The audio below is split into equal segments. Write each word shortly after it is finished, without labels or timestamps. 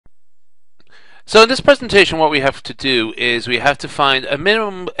So in this presentation what we have to do is we have to find a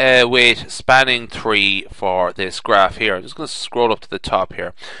minimum weight spanning tree for this graph here. I'm just going to scroll up to the top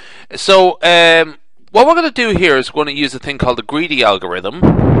here. So what we're going to do here is we're going to use a thing called the greedy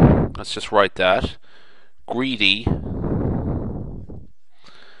algorithm. Let's just write that. Greedy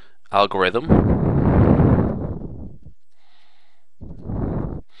algorithm.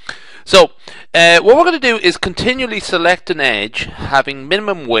 So what we're going to do is continually select an edge having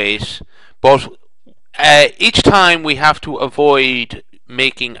minimum weight, but each time we have to avoid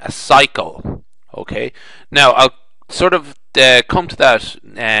making a cycle. Okay. Now I'll sort of come to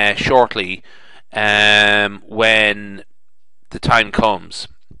that shortly when the time comes.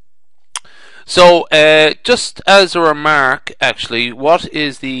 So just as a remark, actually, what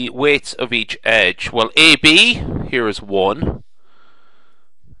is the weights of each edge? Well, AB here is 1.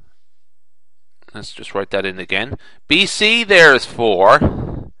 Let's just write that in again. BC there is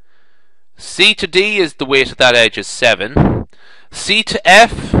 4. C to D is the weight of that edge is 7. C to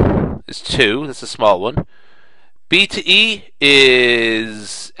F is 2. That's a small one. B to E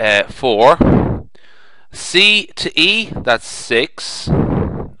is 4. C to E, that's 6.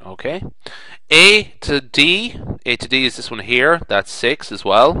 Okay. A to D is this one here. That's 6 as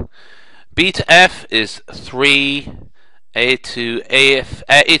well. B to F is 3. A to F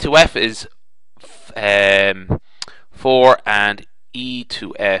is 4, and E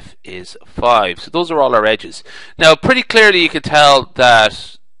to F is 5. So those are all our edges. Now, pretty clearly you can tell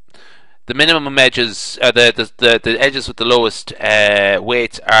that the minimum edges, the edges with the lowest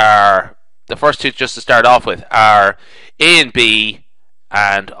weights are, the first two just to start off with, are A and B,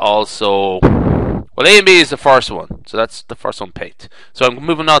 and also, well, A and B is the first one, so that's the first one picked. So I'm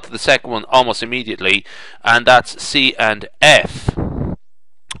moving on to the second one almost immediately, and that's C and F.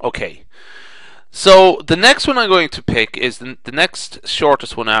 Okay. So the next one I'm going to pick is the next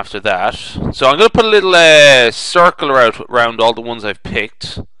shortest one after that. So I'm going to put a little circle around all the ones I've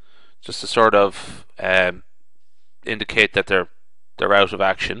picked, just to sort of indicate that they're out of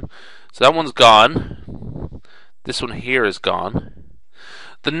action. So that one's gone. This one here is gone.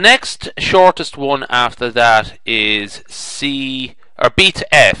 The next shortest one after that is C or B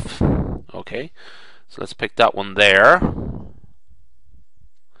to F. Okay, so let's pick that one there.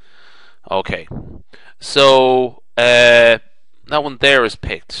 Okay, so that one there is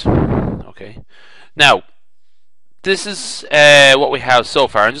picked. Okay, now this is what we have so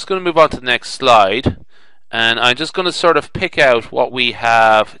far. I'm just going to move on to the next slide, and I'm just going to sort of pick out what we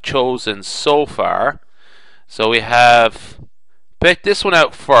have chosen so far. So we have picked this one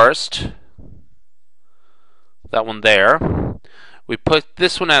out first, that one there. We put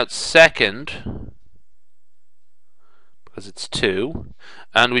this one out second, because it's 2,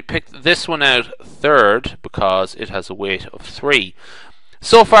 and we picked this one out third because it has a weight of 3.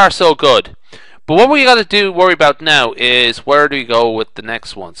 So far so good, but what we got to worry about now is where do we go with the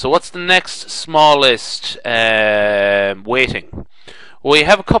next one. So what's the next smallest weighting? Well, we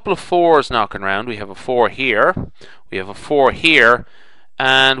have a couple of 4s knocking around. We have a 4 here, we have a 4 here,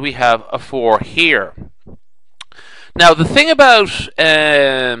 and we have a 4 here. Now the thing about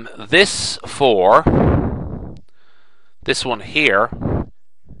this 4, this one here,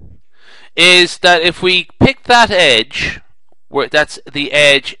 is that if we pick that edge, where that's the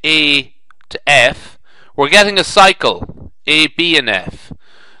edge A to F, we're getting a cycle A, B, and F.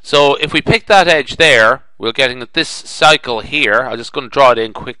 So if we pick that edge there, we're getting this cycle here. I'm just going to draw it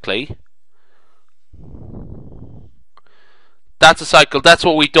in quickly. That's a cycle. That's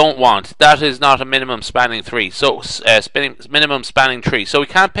what we don't want. That is not a minimum spanning tree. So minimum spanning tree. So we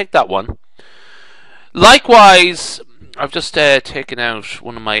can't pick that one. Likewise, I've just taken out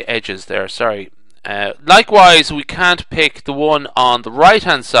one of my edges there, sorry. Likewise, we can't pick the one on the right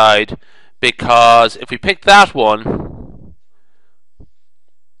hand side, because if we pick that one,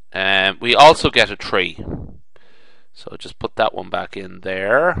 we also get a tree. So just put that one back in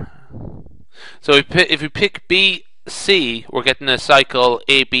there. So if we pick B, C, we're getting a cycle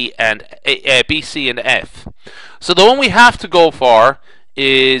A, B, and B, C, and F. So the one we have to go for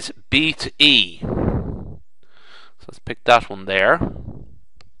is B to E. So let's pick that one there.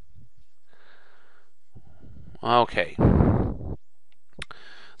 Okay.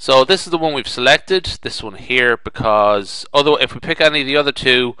 So this is the one we've selected, this one here, because although if we pick any of the other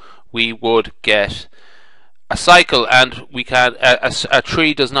two, we would get a cycle, and we can a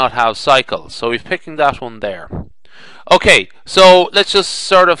tree does not have cycles. So we're picking that one there. Okay, so let's just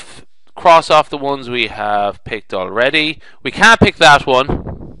sort of cross off the ones we have picked already. We can't pick that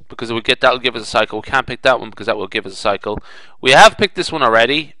one because that'll give us a cycle. We can't pick that one because that will give us a cycle. We have picked this one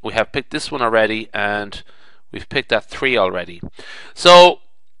already. We have picked this one already, and we've picked that 3 already. So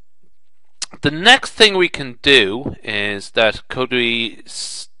the next thing we can do is that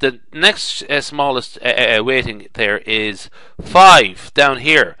the next smallest weighting there is 5 down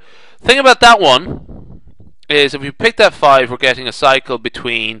here. Thing about that one is if we pick that 5, we're getting a cycle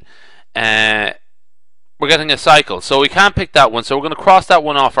between we're getting a cycle, so we can't pick that one, so we're going to cross that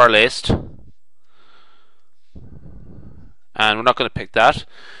one off our list, and we're not going to pick that.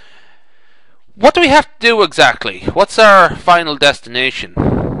 What do we have to do exactly? What's our final destination?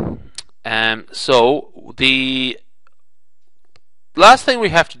 So the last thing we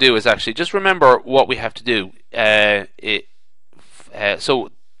have to do is actually just remember what we have to do.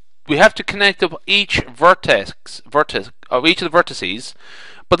 So we have to connect up each vertex of each of the vertices,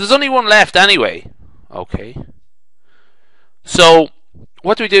 but there's only one left anyway. Okay. So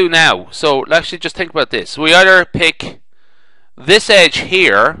what do we do now? So actually just think about this. We either pick this edge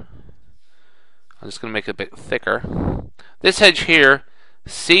here. I'm just going to make it a bit thicker. This edge here,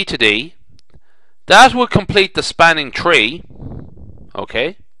 C to D. That would complete the spanning tree.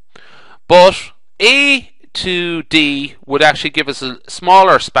 Okay. But A to D would actually give us a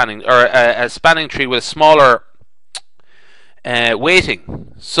smaller spanning, or a spanning tree with a smaller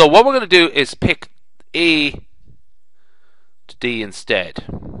weighting. So what we're going to do is pick A to D instead.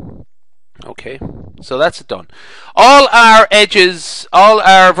 Okay, so that's done. All our edges, all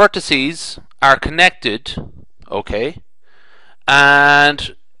our vertices are connected. Okay,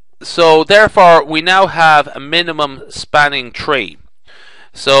 and so therefore we now have a minimum spanning tree.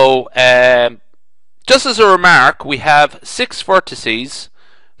 So just as a remark, we have 6 vertices,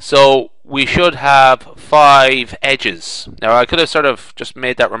 so we should have 5 edges. Now I could have sort of just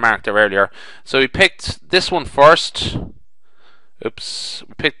made that remark there earlier. So we picked this one first. Oops,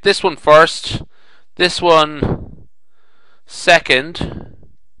 we picked this one first, this one second,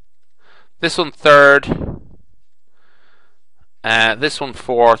 this one third, this one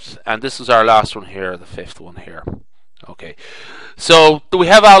fourth, and this is our last one here, the 5th one here. Okay, so we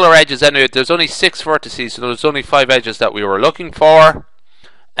have all our edges anyway. There's only 6 vertices, so there's only 5 edges that we were looking for,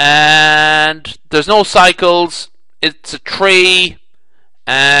 and there's no cycles. It's a tree.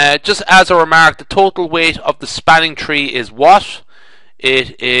 Just as a remark, the total weight of the spanning tree is what?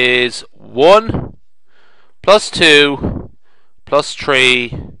 It is 1 plus 2 plus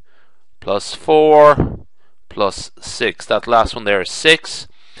 3 plus 4 plus 6. That last one there is 6.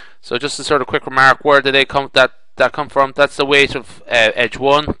 So just a sort of quick remark, where did they come that come from? That's the weight of edge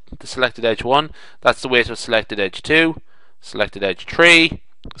 1, the selected edge 1. That's the weight of selected edge 2, selected edge 3,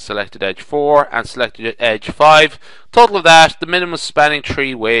 selected edge 4, and selected edge 5. Total of that, the minimum spanning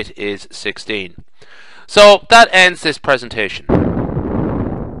tree weight is 16. So that ends this presentation.